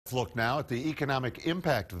Look now at the economic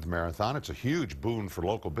impact of the marathon. It's a huge boon for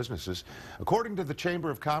local businesses. According to the Chamber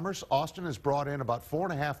of Commerce, Austin has brought in about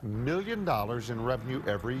 $4.5 million in revenue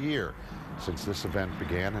every year since this event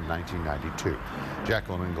began in 1992.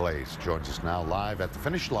 Jacqueline Glaze joins us now live at the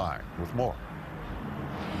finish line with more.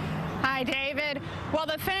 Hi, David. Well,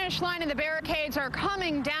 the finish line and the barricades are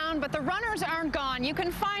coming down, but the runners aren't gone. You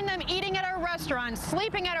can find them eating at our restaurants,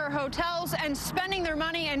 sleeping at our hotels, and spending their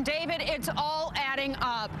money. And, David, it's all adding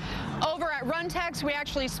up. Over at Runtex, we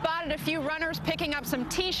actually spotted a few runners picking up some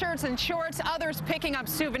T-shirts and shorts, others picking up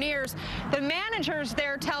souvenirs. The managers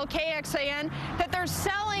there tell KXAN that they're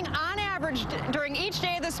selling, on average, during each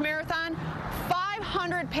day of this marathon,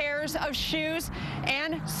 500 pairs of shoes,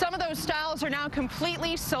 and some of those styles are now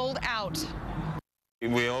completely sold out.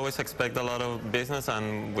 We always expect a lot of business,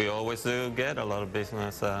 and we always do get a lot of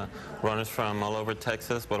business. Runners from all over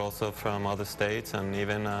Texas, but also from other states and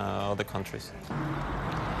even other countries.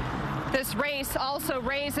 This race also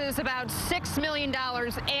raises about $6 million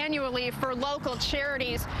annually for local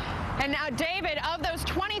charities. And now, David, of those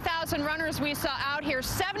 20,000 runners we saw out here,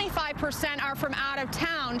 75% are from out of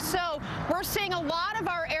town. So we're seeing a lot of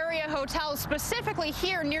our area hotels, specifically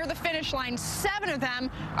here near the finish line. 7 of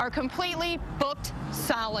them are completely booked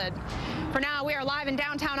solid. For now, we are live in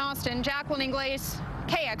downtown Austin. Jacqueline Glaze,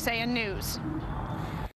 KXAN News.